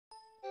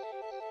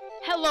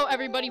Hello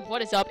everybody,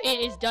 what is up?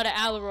 It is Dutta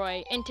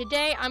Alroy, and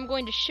today I'm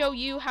going to show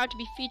you how to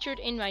be featured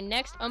in my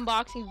next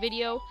unboxing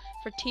video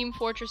for Team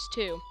Fortress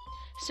 2.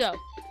 So,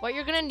 what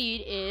you're gonna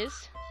need is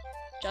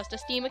just a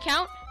Steam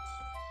account,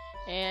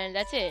 and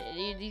that's it.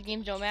 These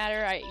games don't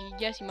matter.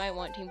 Yes, you might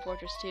want Team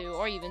Fortress 2,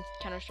 or even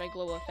Counter-Strike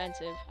Global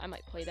Offensive. I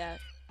might play that.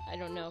 I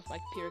don't know if my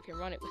computer can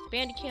run it with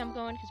Bandicam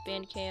going, because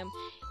Bandicam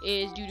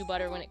is doo-doo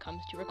butter when it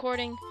comes to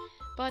recording,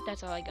 but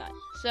that's all I got.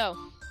 So,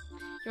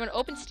 you're gonna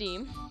open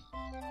Steam.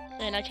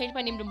 And I changed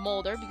my name to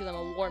Mulder because I'm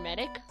a war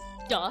medic.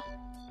 Duh.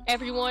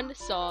 Everyone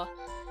saw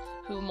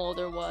who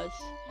Mulder was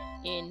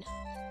in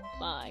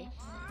my,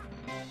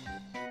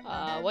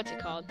 what's it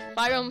called?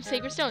 Fire Emblem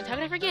Sacred Stones. How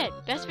could I forget?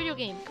 Best video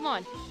game. Come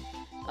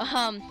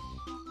on.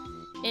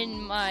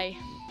 In my,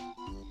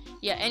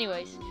 yeah,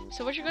 anyways.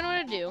 So what you're going to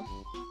want to do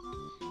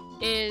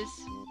is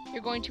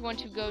you're going to want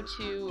to go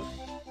to,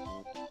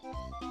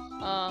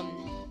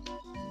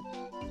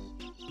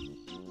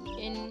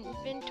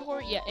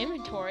 inventory. Yeah,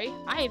 inventory.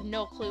 I have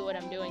no clue what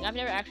I'm doing. I've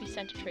never actually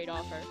sent a trade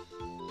offer.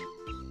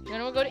 You're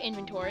gonna go to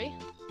inventory.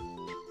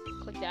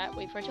 Click that.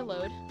 Wait for it to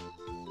load.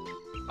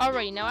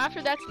 Alrighty, now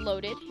after that's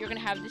loaded, you're gonna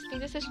have this thing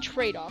that says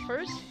trade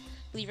offers. I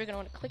believe you're gonna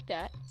want to click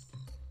that.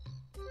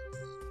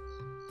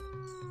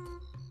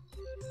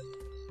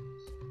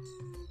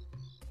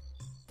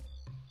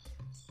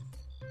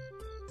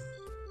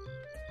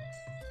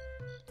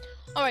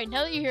 Alright,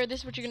 now that you're here, this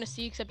is what you're going to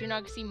see, except you're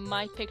not going to see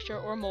my picture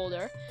or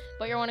Mulder.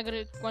 But you're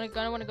gonna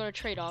want to go to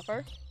trade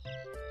offer.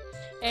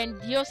 And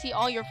you'll see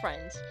all your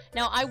friends.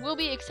 Now, I will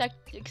be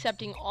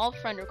accepting all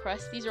friend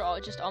requests. These are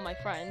just all my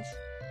friends.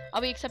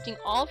 I'll be accepting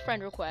all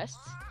friend requests.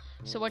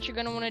 So what you're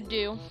going to want to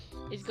do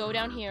is go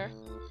down here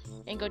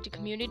and go to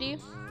community.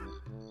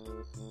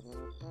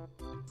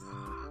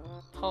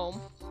 Home.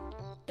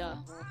 Duh.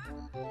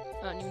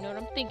 I don't even know what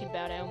I'm thinking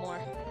about anymore.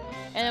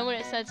 And then when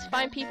it says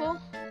find people,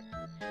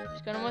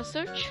 just gonna want to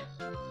search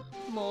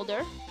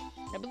Mulder.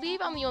 I believe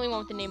I'm the only one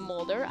with the name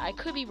Mulder. I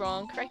could be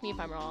wrong. Correct me if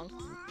I'm wrong.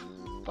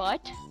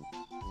 But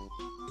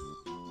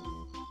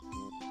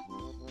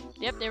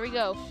yep, there we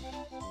go.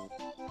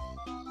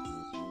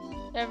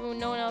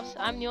 No one else.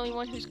 I'm the only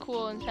one who's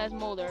cool and has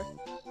Mulder.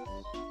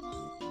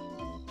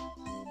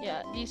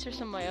 Yeah, these are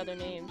some of my other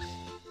names.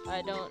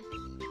 I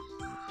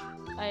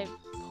have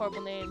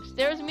horrible names.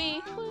 There's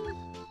me.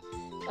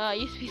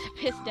 Used to be the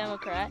pissed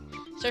Democrat.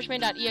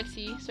 Searchman.exe,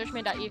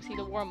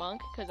 the war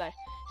monk, because I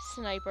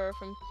sniper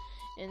from,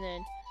 and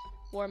then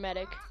war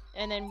medic,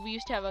 and then we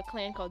used to have a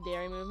clan called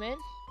Dairy Movement.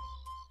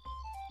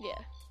 Yeah.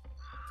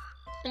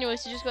 Anyway,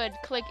 so just go ahead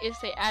and click is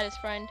say add as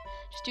friend.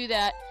 Just do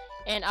that,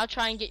 and I'll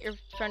try and get your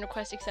friend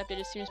request accepted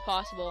as soon as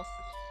possible.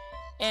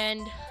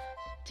 And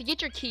to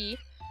get your key,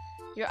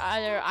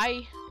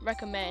 I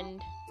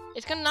recommend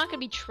it's not gonna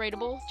be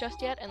tradable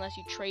just yet unless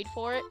you trade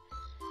for it.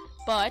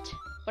 But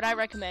what I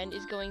recommend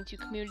is going to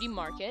Community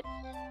Market.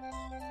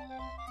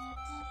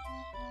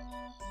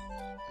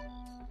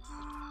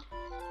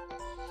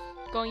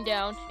 Going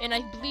down, and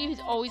I believe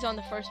it's always on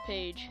the first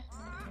page.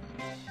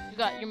 You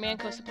got your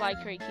Manco supply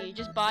crate key.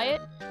 Just buy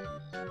it,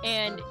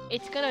 and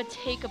it's gonna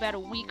take about a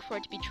week for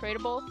it to be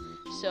tradable.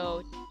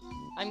 So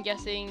I'm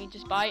guessing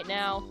just buy it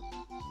now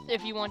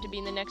if you want to be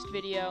in the next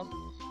video.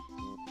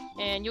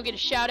 And you'll get a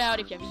shout out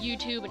if you have a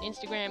YouTube, an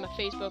Instagram, a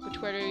Facebook, a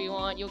Twitter you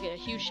want. You'll get a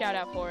huge shout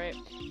out for it.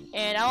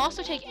 And I'll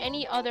also take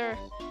any other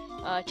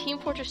Team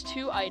Fortress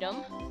 2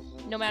 item,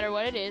 no matter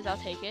what it is, I'll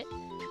take it.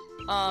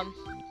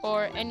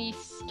 Or any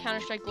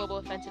Counter-Strike Global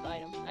Offensive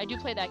item. I do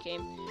play that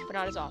game, but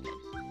not as often.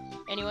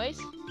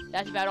 Anyways,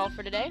 that's about all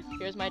for today.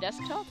 Here's my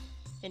desktop,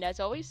 and as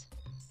always,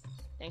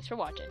 thanks for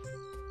watching.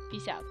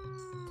 Peace out.